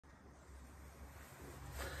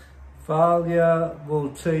Failure will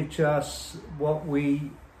teach us what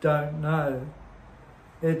we don't know.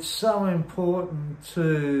 It's so important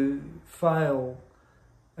to fail,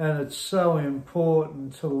 and it's so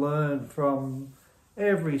important to learn from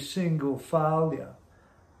every single failure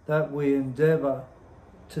that we endeavour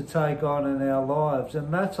to take on in our lives.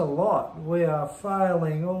 And that's a lot. We are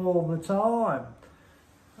failing all the time.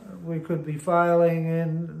 We could be failing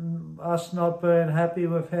in us not being happy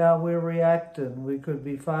with how we're reacting. We could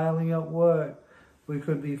be failing at work. We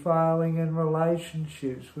could be failing in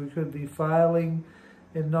relationships. We could be failing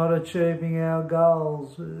in not achieving our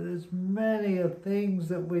goals. There's many things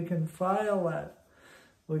that we can fail at.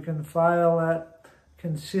 We can fail at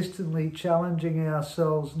consistently challenging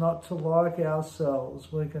ourselves not to like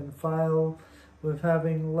ourselves. We can fail with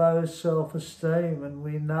having low self-esteem, and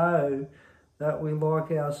we know that we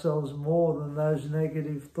like ourselves more than those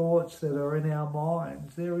negative thoughts that are in our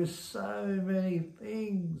minds. There is so many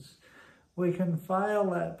things we can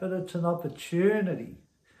fail at, but it's an opportunity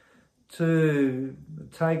to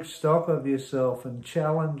take stock of yourself and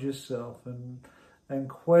challenge yourself and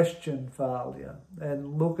question failure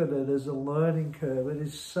and look at it as a learning curve. It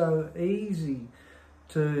is so easy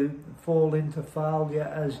to fall into failure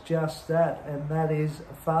as just that, and that is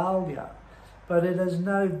failure. But it has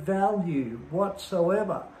no value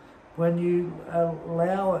whatsoever when you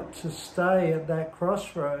allow it to stay at that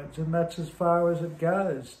crossroads, and that's as far as it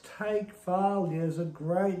goes. Take failure as a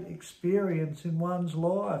great experience in one's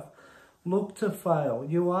life. Look to fail.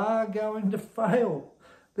 You are going to fail.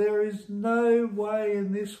 There is no way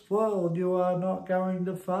in this world you are not going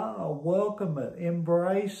to fail. Welcome it,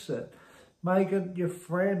 embrace it, make it your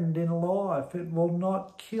friend in life. It will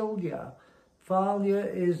not kill you. Failure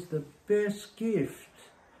is the best gift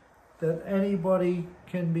that anybody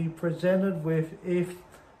can be presented with if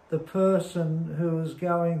the person who is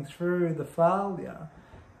going through the failure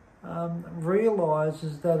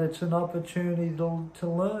realises that it's an opportunity to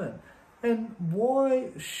learn. And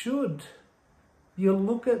why should you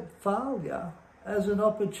look at failure as an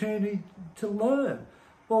opportunity to learn?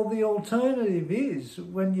 Well, the alternative is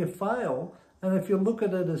when you fail, and if you look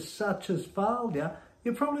at it as such as failure,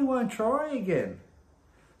 you probably won't try again.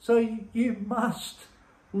 So you must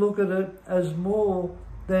look at it as more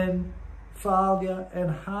than failure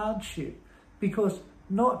and hardship, because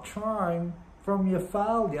not trying from your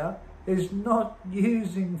failure is not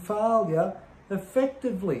using failure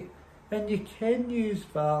effectively. And you can use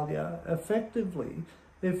failure effectively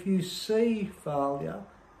if you see failure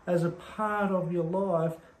as a part of your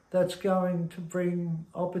life that's going to bring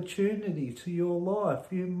opportunity to your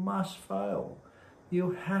life. You must fail.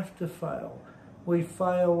 You have to fail. We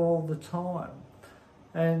fail all the time,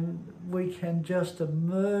 and we can just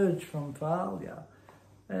emerge from failure.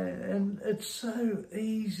 And it's so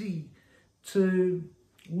easy to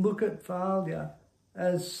look at failure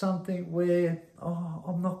as something where,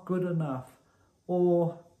 I'm not good enough,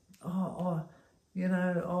 or, I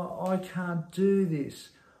can't do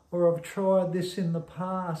this, or I've tried this in the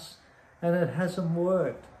past and it hasn't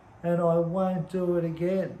worked and I won't do it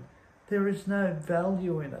again. There is no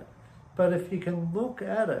value in it. But if you can look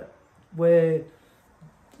at it where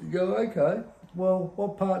you go, okay, well,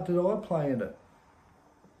 what part did I play in it?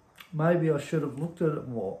 Maybe I should have looked at it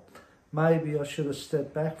more. Maybe I should have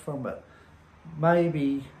stepped back from it.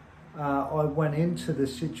 Maybe I went into the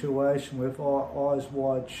situation with eyes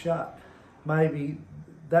wide shut. Maybe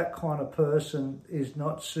that kind of person is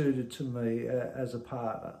not suited to me as a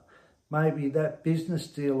partner. Maybe that business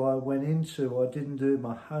deal I went into, I didn't do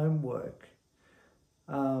my homework.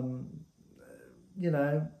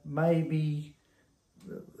 Maybe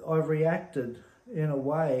I reacted in a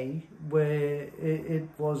way where it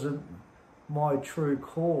wasn't my true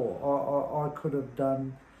core. I could have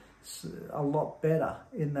done a lot better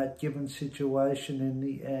in that given situation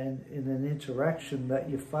in an interaction that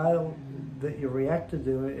you failed, that you reacted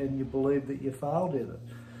to it and you believe that you failed in it.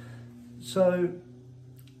 So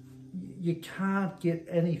you can't get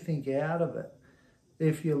anything out of it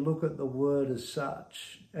if you look at the word as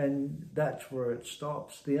such, and that's where it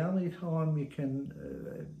stops. The only time you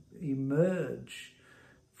can emerge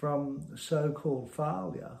from so-called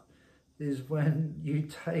failure is when you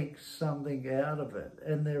take something out of it,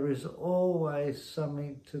 and there is always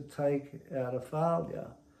something to take out of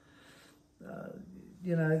failure.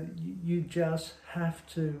 You just have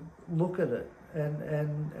to look at it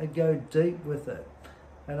and go deep with it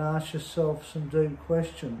and ask yourself some deep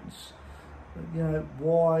questions.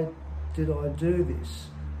 Why did I do this?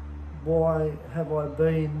 Why have I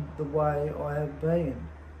been the way I have been?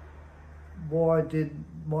 Why did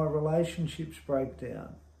my relationships break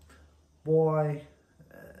down? Why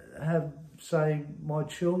have say my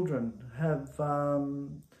children have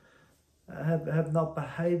not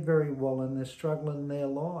behaved very well and they're struggling in their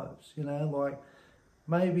lives. You know, like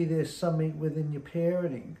maybe there's something within your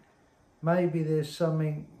parenting, maybe there's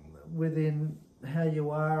something within how you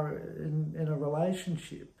are in a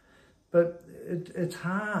relationship. But it's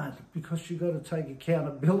hard because you've got to take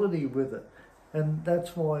accountability with it. And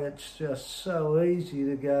that's why it's just so easy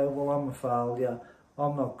to go, well, I'm a failure,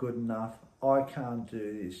 I'm not good enough, I can't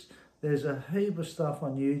do this. There's a heap of stuff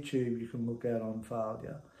on YouTube you can look at on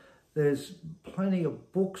failure. There's plenty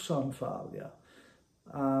of books on failure.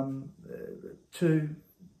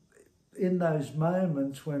 In those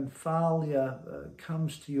moments when failure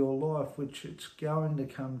comes to your life, which it's going to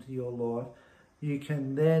come to your life, you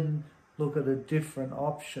can then look at a different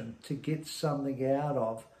option to get something out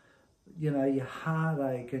of, you know, your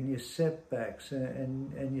heartache and your setbacks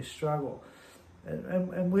and your struggle.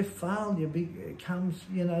 And with failure comes,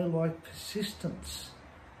 you know, like persistence.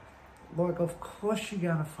 Like, of course you're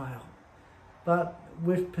going to fail. But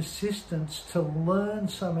with persistence, to learn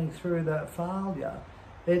something through that failure,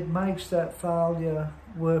 it makes that failure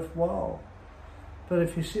worthwhile. But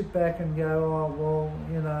if you sit back and go, oh, well,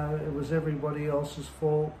 you know, it was everybody else's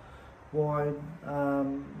fault, why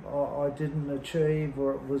I didn't achieve,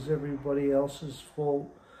 or it was everybody else's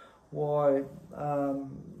fault, why,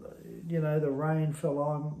 you know, the rain fell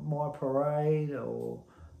on my parade, or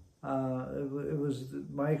it was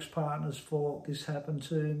my ex-partner's fault this happened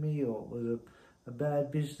to me, or it was a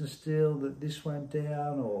bad business deal that this went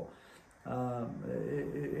down, or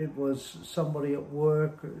it was somebody at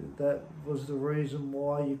work that was the reason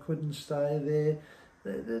why you couldn't stay there.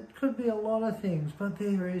 There could be a lot of things, but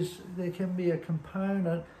there can be a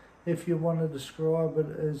component, if you want to describe it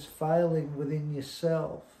as failing within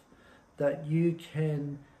yourself, that you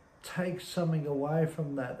can take something away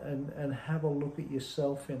from that and have a look at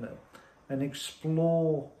yourself in it and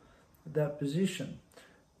explore that position.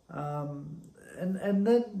 And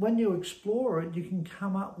then when you explore it, you can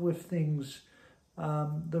come up with things,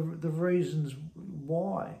 the reasons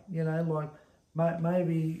why, you know, like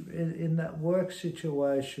maybe in that work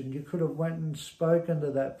situation, you could have went and spoken to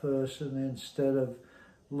that person instead of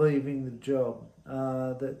leaving the job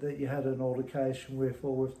that you had an altercation with,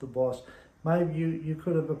 or with the boss. Maybe you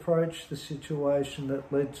could have approached the situation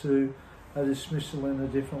that led to a dismissal in a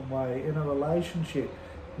different way. In a relationship,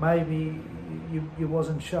 maybe you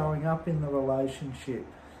wasn't showing up in the relationship.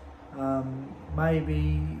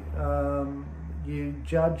 Maybe you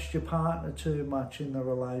judged your partner too much in the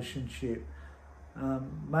relationship.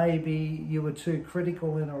 Maybe you were too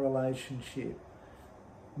critical in a relationship.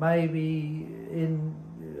 Maybe in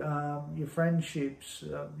your friendships,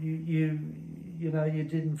 you know, you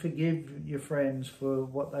didn't forgive your friends for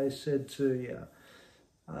what they said to you.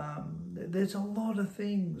 There's a lot of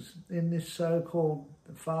things in this so-called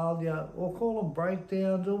failure, or call them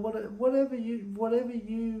breakdowns, or whatever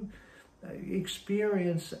you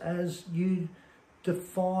experience as you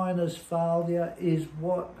define as failure is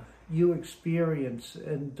what you experience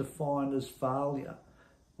and define as failure.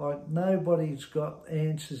 Like, nobody's got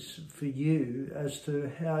answers for you as to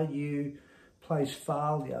how you place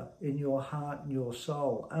failure in your heart and your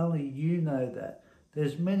soul. Only you know that.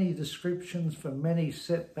 There's many descriptions for many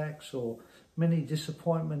setbacks or many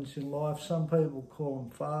disappointments in life. Some people call them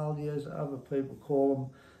failures, other people call them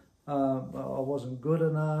I wasn't good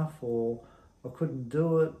enough, or I couldn't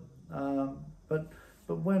do it. But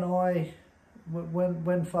when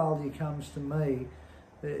failure comes to me,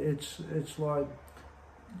 it's like,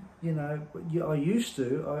 you know, I used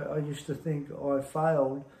to think I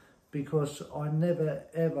failed because I never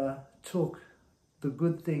ever took the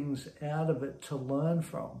good things out of it to learn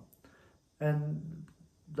from, and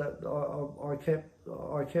that I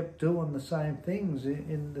kept doing the same things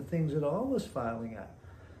in the things that I was failing at.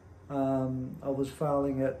 I was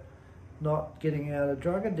failing at not getting out of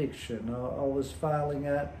drug addiction. I was failing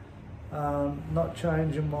at not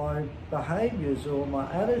changing my behaviours or my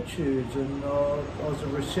attitudes, and I was a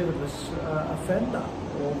recidivist offender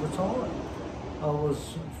all the time. I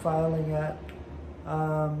was failing at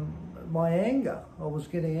my anger. I was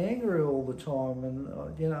getting angry all the time, and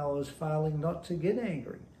you know, I was failing not to get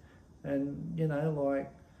angry, and you know,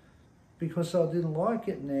 like, because I didn't like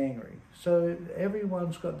getting angry. So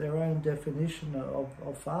everyone's got their own definition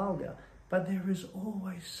of failure, but there is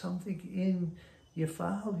always something in your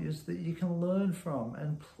failures that you can learn from.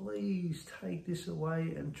 And please take this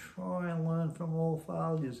away and try and learn from all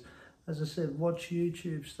failures. As I said, watch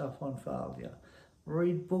YouTube stuff on failure,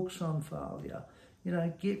 read books on failure, you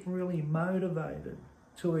know, get really motivated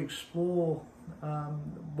to explore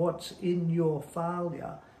what's in your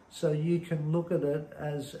failure, so you can look at it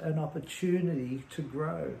as an opportunity to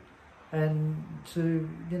grow and to,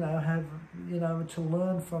 have, to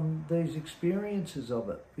learn from these experiences of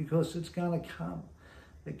it, because it's going to come.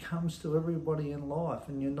 It comes to everybody in life,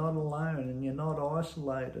 and you're not alone and you're not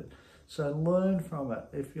isolated. So learn from it.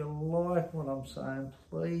 If you like what I'm saying,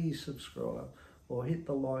 please subscribe or hit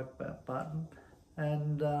the like button.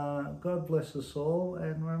 And God bless us all.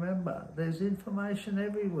 And remember, there's information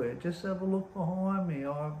everywhere. Just have a look behind me.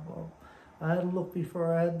 I had a look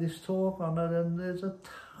before I had this talk on it, and there's a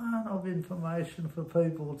ton of information for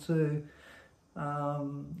people to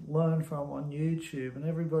learn from on YouTube, and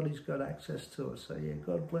everybody's got access to it. So yeah,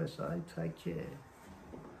 God bless, take care.